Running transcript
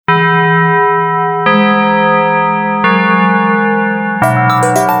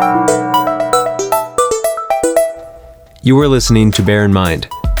You are listening to Bear in Mind,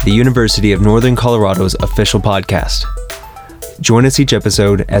 the University of Northern Colorado's official podcast. Join us each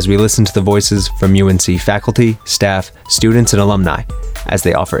episode as we listen to the voices from UNC faculty, staff, students, and alumni as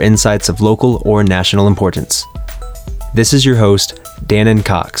they offer insights of local or national importance. This is your host, Dannon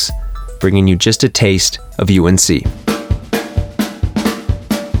Cox, bringing you just a taste of UNC.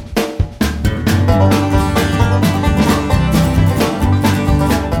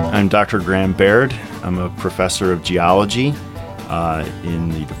 I'm Dr. Graham Baird. I'm a professor of geology in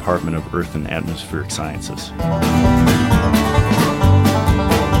the Department of Earth and Atmospheric Sciences.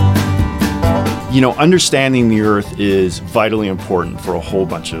 Understanding the Earth is vitally important for a whole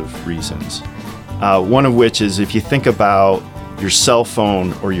bunch of reasons. One of which is if you think about your cell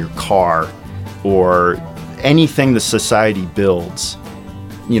phone or your car or anything the society builds,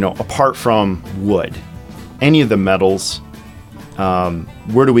 apart from wood, any of the metals,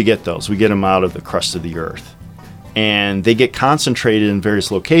 where do we get those? We get them out of the crust of the Earth. And they get concentrated in various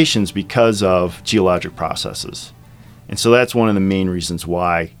locations because of geologic processes. And so that's one of the main reasons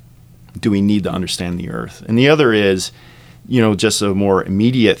why do we need to understand the Earth. And the other is, just a more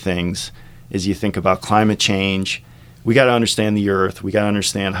immediate things is you think about climate change. We got to understand the Earth. We got to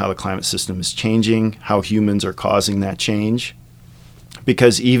understand how the climate system is changing, how humans are causing that change.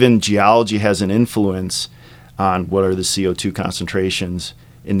 Because even geology has an influence on what are the CO2 concentrations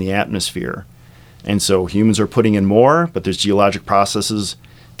in the atmosphere. And so humans are putting in more, but there's geologic processes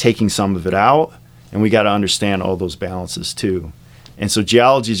taking some of it out, and we got to understand all those balances too. And so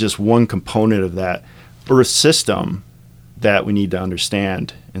geology is just one component of that Earth system that we need to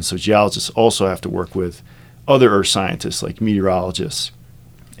understand. And so geologists also have to work with other Earth scientists like meteorologists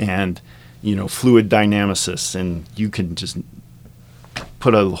and, fluid dynamicists, and you can just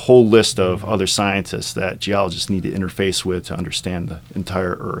put a whole list of other scientists that geologists need to interface with to understand the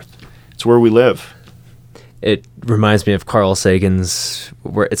entire Earth. It's where we live. It reminds me of Carl Sagan's,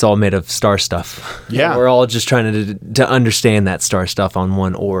 where it's all made of star stuff. Yeah. We're all just trying to understand that star stuff on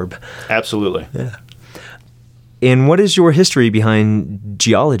one orb. Absolutely. Yeah. And what is your history behind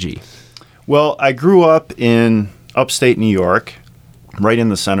geology? Well, I grew up in upstate New York, right in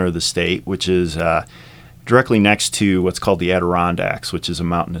the center of the state, which is directly next to what's called the Adirondacks, which is a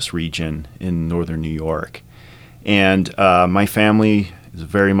mountainous region in northern New York. And my family is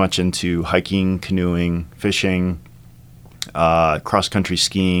very much into hiking, canoeing, fishing, cross-country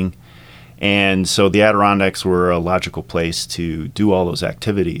skiing. And so the Adirondacks were a logical place to do all those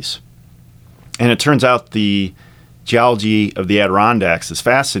activities. And it turns out the geology of the Adirondacks is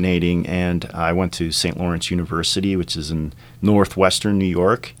fascinating, and I went to St. Lawrence University, which is in northwestern New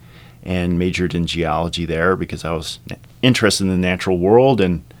York, and majored in geology there because I was interested in the natural world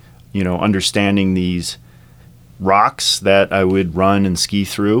and, understanding these rocks that I would run and ski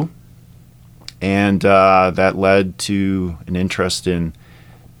through. And that led to an interest in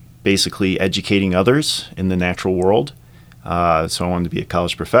basically educating others in the natural world. So I wanted to be a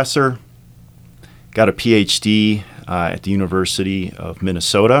college professor. Got a PhD at the University of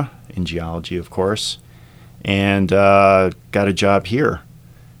Minnesota in geology, of course, and got a job here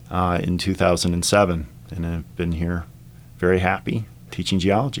in 2007, and I've been here very happy teaching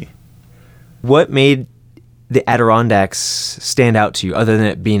geology. What made the Adirondacks stand out to you, other than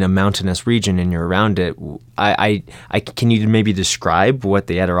it being a mountainous region and you're around it? Can you maybe describe what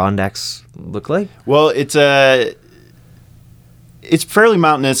the Adirondacks look like? Well, it's fairly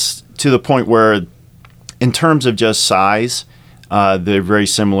mountainous to the point where, in terms of just size, they're very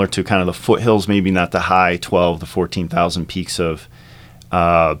similar to kind of the foothills, maybe not the high 12 to 14,000 peaks of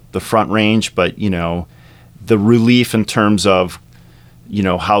the Front Range, but, the relief in terms of,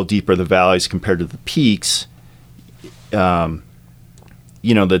 how deep are the valleys compared to the peaks, the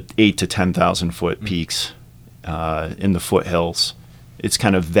 8 to 10,000 foot peaks in the foothills. It's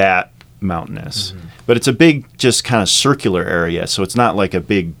kind of that mountainous. Mm-hmm. But it's a big, just kind of circular area, so it's not like a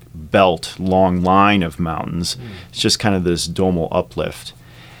big belt, long line of mountains. It's just kind of this domal uplift.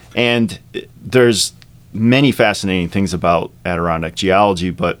 And there's many fascinating things about Adirondack geology,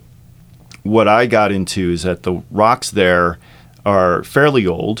 but what I got into is that the rocks there are fairly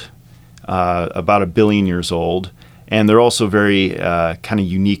old, about 1 billion years old, and they're also very kind of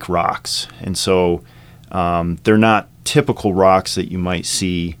unique rocks. And so they're not typical rocks that you might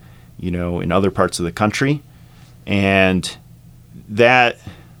see, in other parts of the country. And that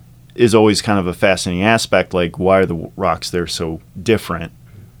is always kind of a fascinating aspect, like why are the rocks there so different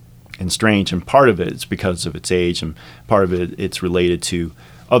and strange? And part of it is because of its age, and part of it it's related to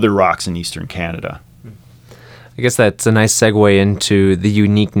other rocks in eastern Canada. I guess that's a nice segue into the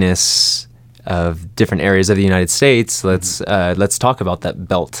uniqueness different areas of the United States. Let's talk about that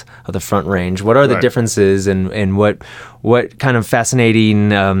belt of the Front Range. What are the differences, and what kind of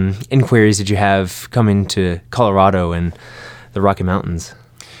fascinating inquiries did you have coming to Colorado and the Rocky Mountains?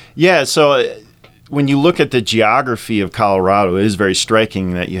 Yeah, so when you look at the geography of Colorado, it is very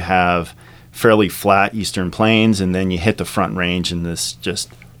striking that you have fairly flat eastern plains, and then you hit the Front Range in this just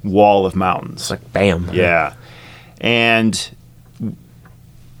wall of mountains. It's like bam. Yeah. And,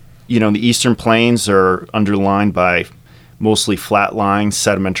 you know, the eastern plains are underlined by mostly flat-lying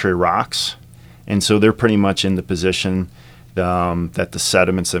sedimentary rocks. And so they're pretty much in the position that the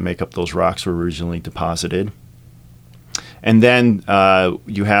sediments that make up those rocks were originally deposited. And then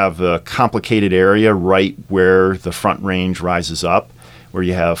you have a complicated area right where the Front Range rises up, where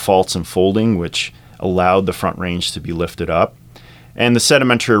you have faults and folding, which allowed the Front Range to be lifted up. And the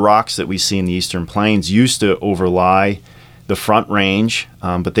sedimentary rocks that we see in the eastern plains used to overlie the Front Range,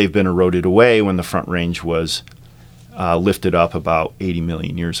 but they've been eroded away when the Front Range was lifted up about 80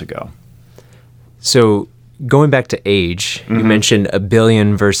 million years ago. So going back to age, you mentioned 1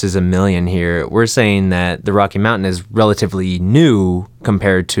 billion versus 1 million here. We're saying that the Rocky Mountain is relatively new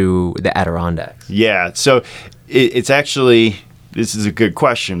compared to the Adirondacks. Yeah, so it's actually... This is a good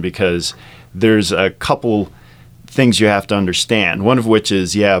question because there's a couple things you have to understand. One of which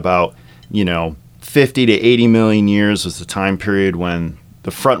is, about, 50 to 80 million years was the time period when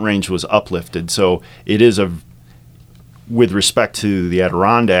the Front Range was uplifted. So it is with respect to the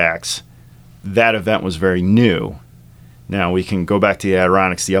Adirondacks, that event was very new. Now we can go back to the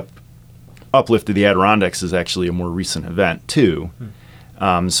Adirondacks. The uplift of the Adirondacks is actually a more recent event too.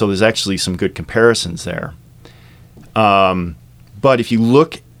 So there's actually some good comparisons there. But if you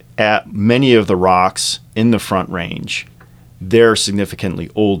look at many of the rocks in the Front Range, they're significantly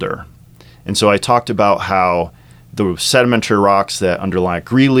older. And so I talked about how the sedimentary rocks that underlie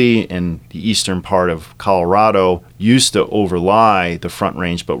Greeley and the eastern part of Colorado used to overlie the Front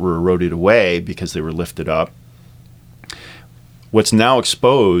Range but were eroded away because they were lifted up. What's now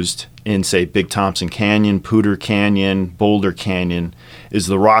exposed in, say, Big Thompson Canyon, Poudre Canyon, Boulder Canyon, is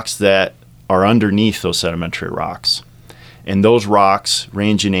the rocks that are underneath those sedimentary rocks. And those rocks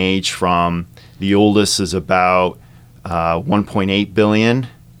range in age from the oldest is about 1.8 billion,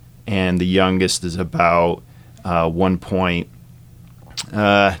 and the youngest is about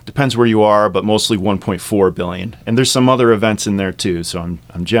depends where you are, but mostly 1.4 billion. And there's some other events in there too, so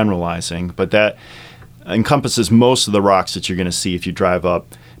I'm generalizing. But that encompasses most of the rocks that you're going to see if you drive up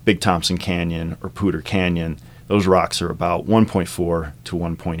Big Thompson Canyon or Poudre Canyon. Those rocks are about 1.4 to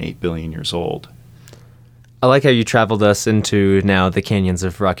 1.8 billion years old. I like how you traveled us into now the canyons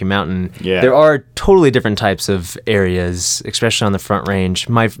of Rocky Mountain. Yeah. There are totally different types of areas, especially on the Front Range.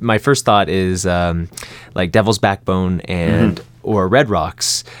 My first thought is like Devil's Backbone and or Red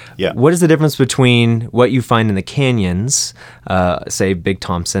Rocks. Yeah. What is the difference between what you find in the canyons, say Big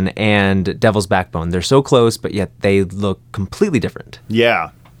Thompson, and Devil's Backbone? They're so close, but yet they look completely different. Yeah.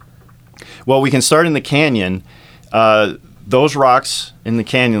 Well, we can start in the canyon. Those rocks in the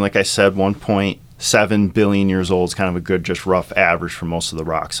canyon, like I said, 1.7 billion years old is kind of a good, just rough average for most of the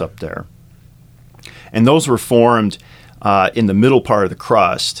rocks up there. And those were formed in the middle part of the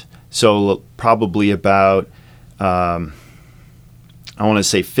crust, so probably about, I want to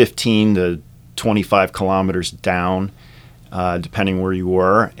say 15 to 25 kilometers down, depending where you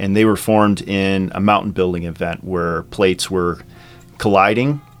were. And they were formed in a mountain building event where plates were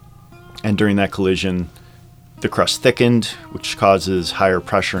colliding, and during that collision, the crust thickened, which causes higher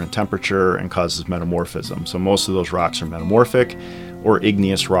pressure and temperature and causes metamorphism. So most of those rocks are metamorphic or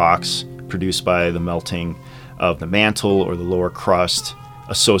igneous rocks produced by the melting of the mantle or the lower crust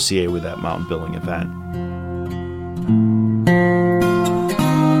associated with that mountain building event.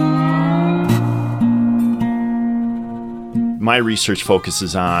 My research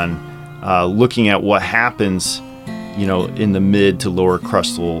focuses on looking at what happens, in the mid to lower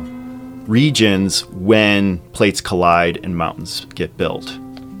crustal regions when plates collide and mountains get built.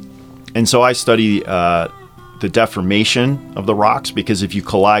 And so I study the deformation of the rocks, because if you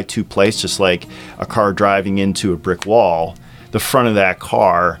collide two plates, just like a car driving into a brick wall, the front of that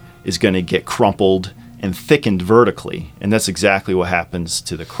car is going to get crumpled and thickened vertically. And that's exactly what happens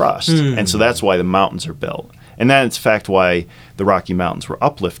to the crust. And so that's why the mountains are built. And that's, in fact, why the Rocky Mountains were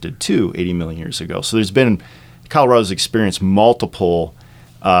uplifted too 80 million years ago. So Colorado's experienced multiple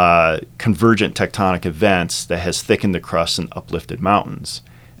convergent tectonic events that has thickened the crust and uplifted mountains.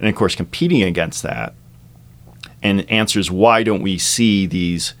 And of course, competing against that and answers why don't we see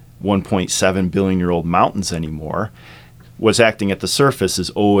these 1.7 billion year old mountains anymore? what's acting at the surface is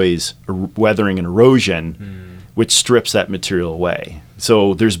always weathering and erosion, which strips that material away.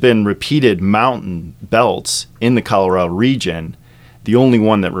 So there's been repeated mountain belts in the Colorado region. The only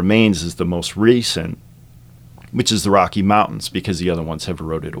one that remains is the most recent, which is the Rocky Mountains, because the other ones have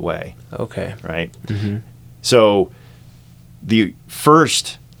eroded away. Okay. Right? So the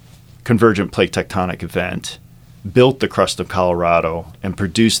first convergent plate tectonic event built the crust of Colorado and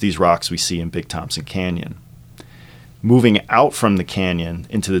produced these rocks we see in Big Thompson Canyon. Moving out from the canyon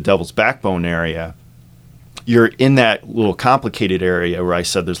into the Devil's Backbone area, you're in that little complicated area where I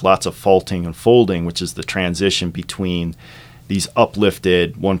said there's lots of faulting and folding, which is the transition between these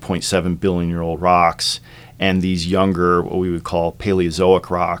uplifted 1.7 billion year old rocks and these younger, what we would call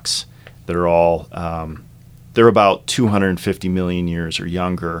Paleozoic rocks that are all, they're about 250 million years or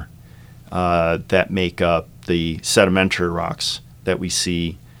younger, that make up the sedimentary rocks that we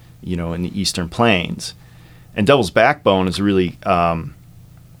see, in the eastern plains. And Devil's Backbone is a really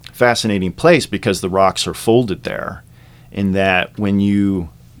fascinating place because the rocks are folded there, in that when you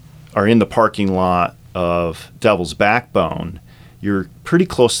are in the parking lot of Devil's Backbone, you're pretty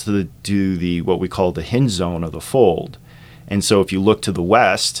close to the what we call the hinge zone of the fold. And so if you look to the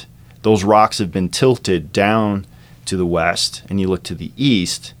west, those rocks have been tilted down to the west, and you look to the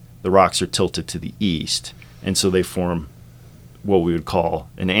east, the rocks are tilted to the east. And so they form what we would call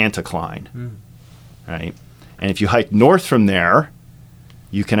an anticline, right? And if you hike north from there,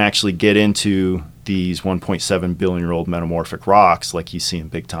 you can actually get into these 1.7 billion year old metamorphic rocks like you see in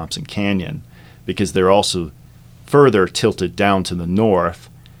Big Thompson Canyon, because they're also further tilted down to the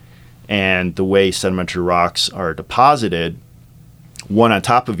north. And the way sedimentary rocks are deposited, one on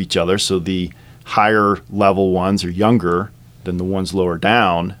top of each other, so the higher level ones are younger than the ones lower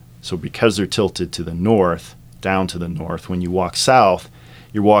down. So because they're tilted to the north, down to the north, when you walk south,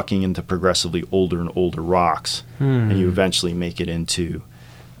 you're walking into progressively older and older rocks, and you eventually make it into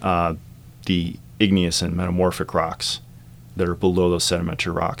the igneous and metamorphic rocks that are below those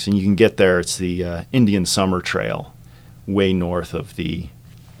sedimentary rocks. And you can get there. It's the Indian Summer Trail, way north of you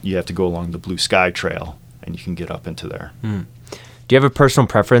have to go along the Blue Sky Trail, and you can get up into there. Do you have a personal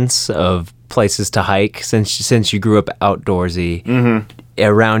preference of places to hike since you grew up outdoorsy?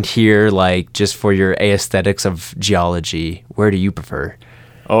 Around here, like just for your aesthetics of geology, where do you prefer?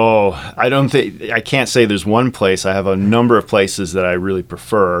 Oh, I can't say there's one place. I have a number of places that I really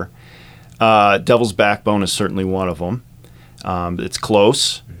prefer. Devil's Backbone is certainly one of them. It's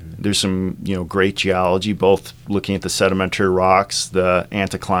close. There's some, great geology, both looking at the sedimentary rocks, the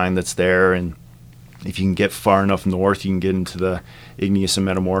anticline that's there, and if you can get far enough north, you can get into the igneous and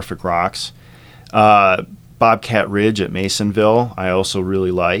metamorphic rocks. Bobcat Ridge at Masonville, I also really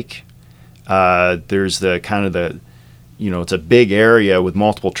like. There's it's a big area with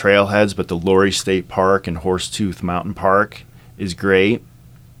multiple trailheads, but the Laurie State Park and Horsetooth Mountain Park is great.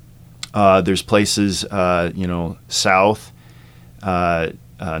 There's places, south,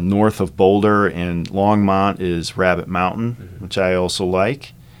 north of Boulder and Longmont is Rabbit Mountain, which I also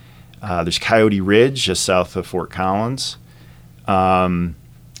like. There's Coyote Ridge just south of Fort Collins.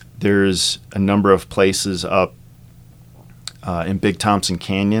 There's a number of places up in Big Thompson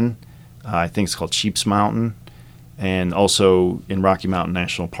Canyon. I think it's called Sheep's Mountain, and also in Rocky Mountain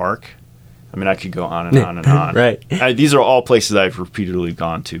National Park. I mean, I could go on and on and on. Right. These are all places I've repeatedly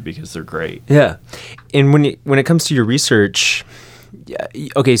gone to because they're great. Yeah. And when it comes to your research,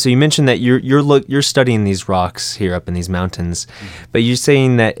 okay, so you mentioned that you're studying these rocks here up in these mountains, but you're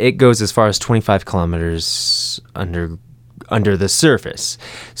saying that it goes as far as 25 kilometers under the surface.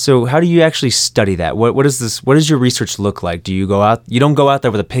 So how do you actually study that? What does your research look like? Do you go out? You don't go out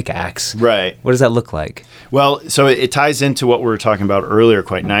there with a pickaxe, right? What does that look like? Well, so it ties into what we were talking about earlier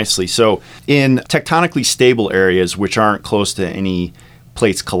quite nicely. So in tectonically stable areas, which aren't close to any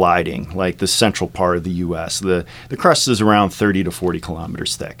plates colliding, like the central part of the U.S., the crust is around 30 to 40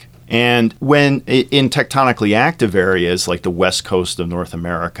 kilometers thick. And when in tectonically active areas, like the west coast of North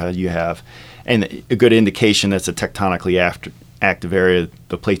America, you have, and a good indication that's a tectonically active area,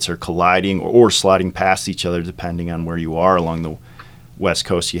 the plates are colliding or sliding past each other depending on where you are along the west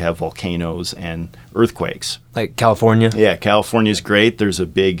coast. You have volcanoes and earthquakes. Like California? Yeah, California is great. There's a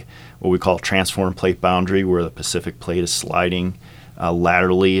big, what we call transform plate boundary, where the Pacific plate is sliding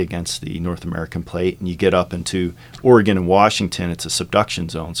laterally against the North American plate. And you get up into Oregon and Washington, it's a subduction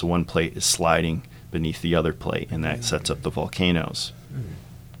zone. So one plate is sliding beneath the other plate, and that sets up the volcanoes.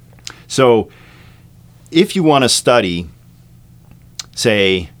 So if you want to study,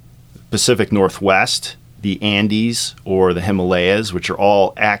 say, Pacific Northwest, the Andes, or the Himalayas, which are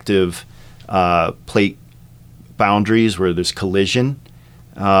all active plate boundaries where there's collision,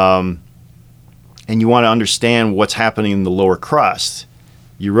 and and you want to understand what's happening in the lower crust,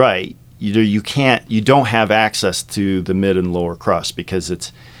 you're right. You don't have access to the mid and lower crust because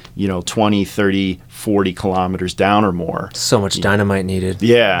it's, 20, 30, 40 kilometers down or more. So much dynamite needed.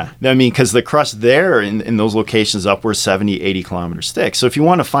 Yeah. I mean, because the crust there in those locations is upwards 70, 80 kilometers thick. So if you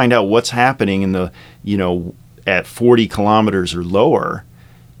want to find out what's happening in the, at 40 kilometers or lower,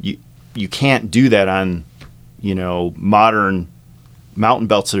 you can't do that on, modern mountain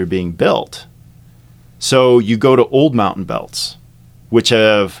belts that are being built. So you go to old mountain belts, which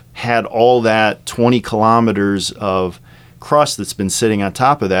have had all that 20 kilometers of crust that's been sitting on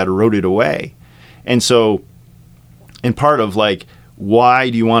top of that eroded away. And so, in part of why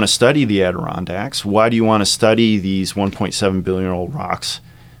do you want to study the Adirondacks? Why do you want to study these 1.7 billion-year-old rocks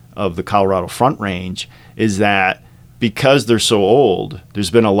of the Colorado Front Range? Is that because they're so old,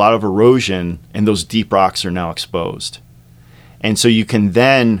 there's been a lot of erosion, and those deep rocks are now exposed. And so you can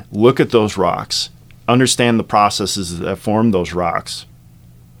then look at those rocks, understand the processes that form those rocks,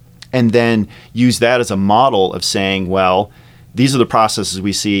 and then use that as a model of saying, well, these are the processes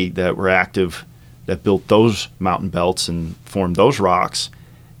we see that were active, that built those mountain belts and formed those rocks.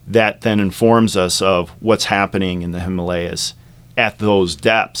 That then informs us of what's happening in the Himalayas at those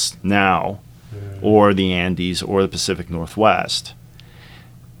depths now, or the Andes, or the Pacific Northwest.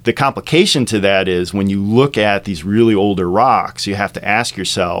 The complication to that is when you look at these really older rocks, you have to ask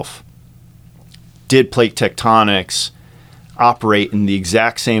yourself, did plate tectonics operate in the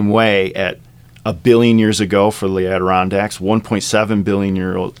exact same way at 1 billion years ago for the Adirondacks, 1.7 billion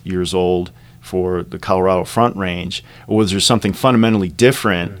years old for the Colorado Front Range, or was there something fundamentally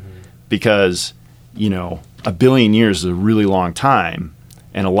different? Because, 1 billion years is a really long time,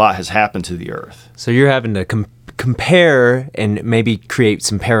 and a lot has happened to the Earth. So you're having to compare and maybe create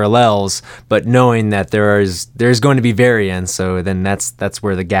some parallels, but knowing that there's going to be variance. So then that's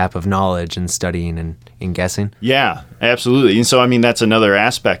where the gap of knowledge and studying and guessing. Yeah, absolutely. And so, that's another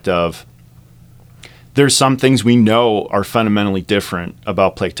aspect of there's some things we know are fundamentally different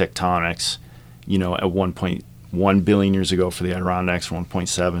about plate tectonics, at 1.1 billion years ago for the Adirondacks,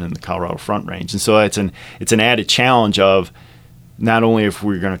 1.7 in the Colorado Front Range. And so it's an added challenge of not only if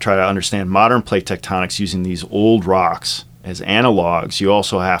we're going to try to understand modern plate tectonics using these old rocks as analogs, you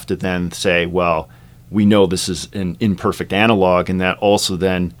also have to then say, well, we know this is an imperfect analog, and that also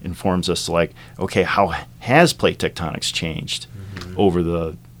then informs us okay, how has plate tectonics changed over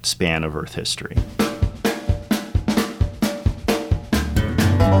the span of Earth history?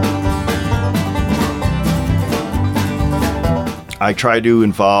 I try to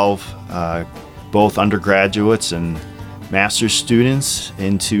involve both undergraduates and master's students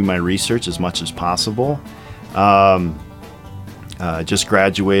into my research as much as possible. Just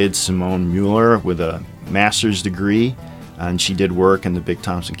graduated Simone Mueller with a master's degree, and she did work in the Big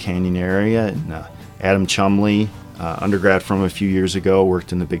Thompson Canyon area. And Adam Chumley, undergrad from a few years ago,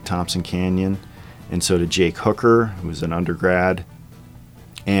 worked in the Big Thompson Canyon, and so did Jake Hooker, who was an undergrad.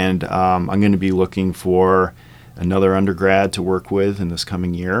 And I'm going to be looking for another undergrad to work with in this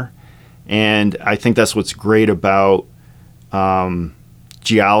coming year. And I think that's what's great about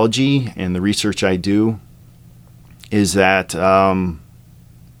geology and the research I do is that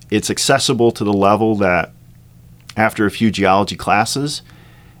it's accessible to the level that after a few geology classes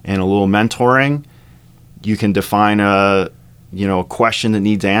and a little mentoring, you can define a question that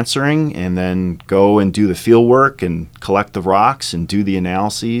needs answering and then go and do the field work and collect the rocks and do the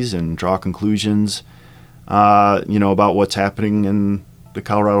analyses and draw conclusions, about what's happening in the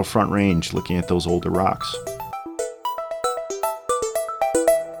Colorado Front Range, looking at those older rocks.